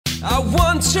I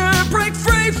want to break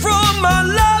free from my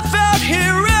life out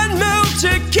here and move to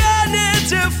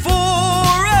Canada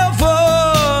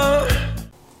forever.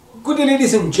 Good day,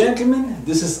 ladies and gentlemen.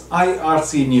 This is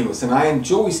IRC News, and I am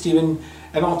Joey Stephen,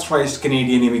 an authorized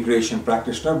Canadian immigration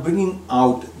practitioner, bringing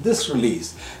out this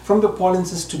release from the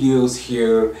Paulinsis Studios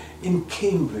here in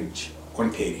Cambridge,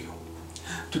 Ontario.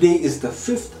 Today is the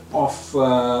 5th of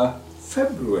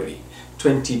February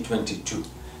 2022.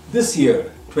 This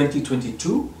year,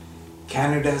 2022,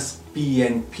 Canada's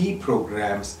PNP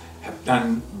programs have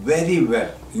done very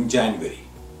well in January,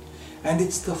 and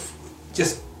it's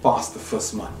just past the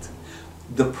first month.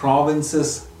 The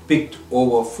provinces picked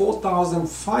over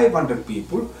 4,500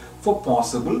 people for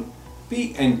possible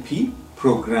PNP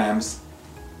programs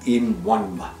in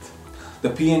 1 month. The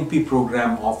PNP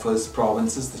program offers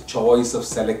provinces the choice of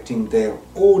selecting their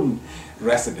own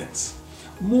residents.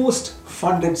 Most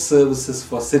funded services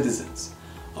for citizens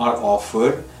are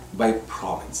offered by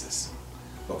provinces,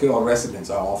 or residents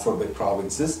are offered by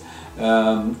provinces,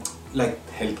 like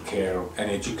healthcare and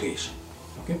education.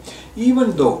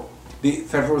 Even though the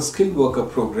Federal Skilled Worker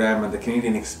Program and the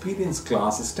Canadian Experience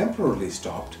class is temporarily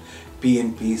stopped,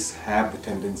 PNPs have the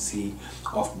tendency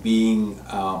of being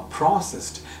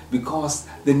processed because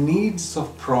the needs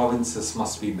of provinces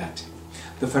must be met.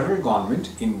 The federal government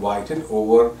invited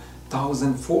over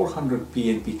 1,400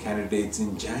 PNP candidates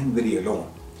in January alone,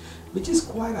 which is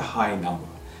quite a high number.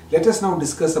 Let us now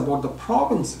discuss about the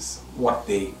provinces, what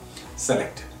they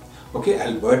selected.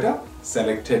 Alberta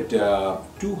selected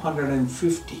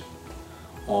 250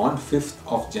 on 5th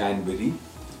of January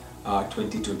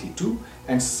 2022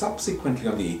 and subsequently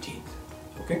on the 18th.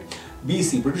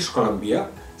 BC, British Columbia,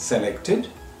 selected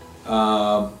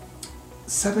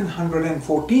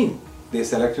 714. They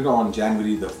selected on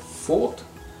January the 4th,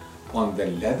 on the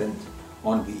 11th,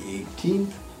 on the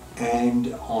 18th,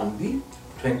 and on the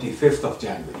 25th of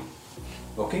January.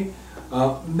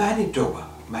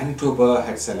 Manitoba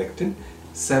had selected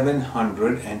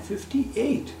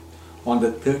 758 on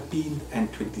the 13th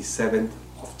and 27th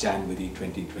of January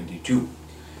 2022.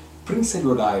 Prince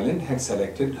Edward Island had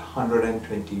selected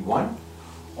 121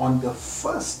 on the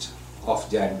 1st of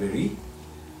January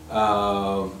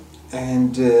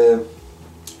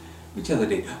which other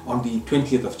date? On the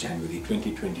 20th of January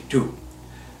 2022.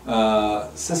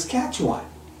 Saskatchewan,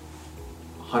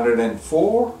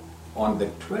 104 on the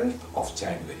 12th of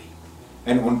January.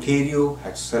 And Ontario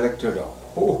had selected a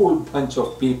whole bunch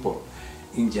of people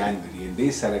in January, and they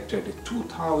selected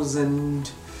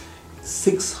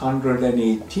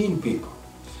 2,618 people.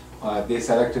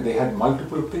 They had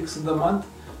multiple picks in the month,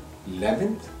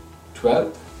 11th,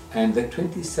 12th, and the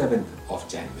 27th of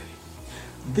January.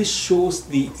 This shows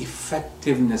the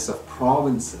effectiveness of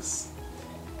provinces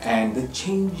and the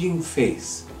changing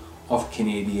face of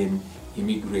Canadian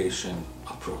immigration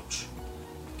approach.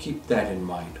 Keep that in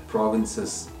mind.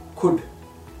 Provinces could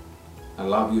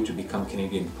allow you to become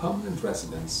Canadian permanent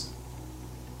residents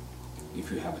if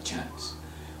you have a chance.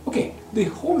 The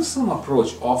wholesome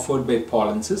approach offered by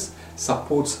Paulinsis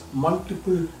supports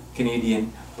multiple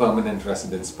Canadian permanent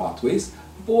residence pathways,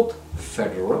 both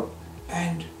federal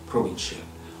and provincial,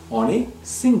 on a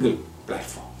single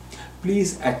platform.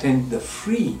 Please attend the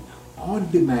free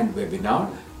on-demand webinar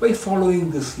by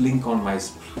following this link on my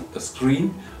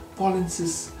screen,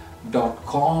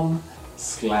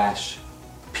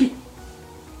 paulinsis.com/p.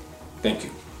 Thank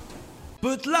you.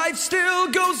 But life still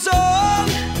goes on.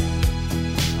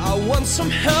 I want some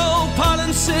help,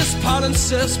 Paulinsis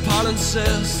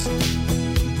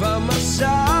by my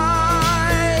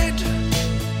side.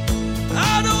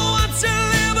 I don't want to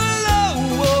live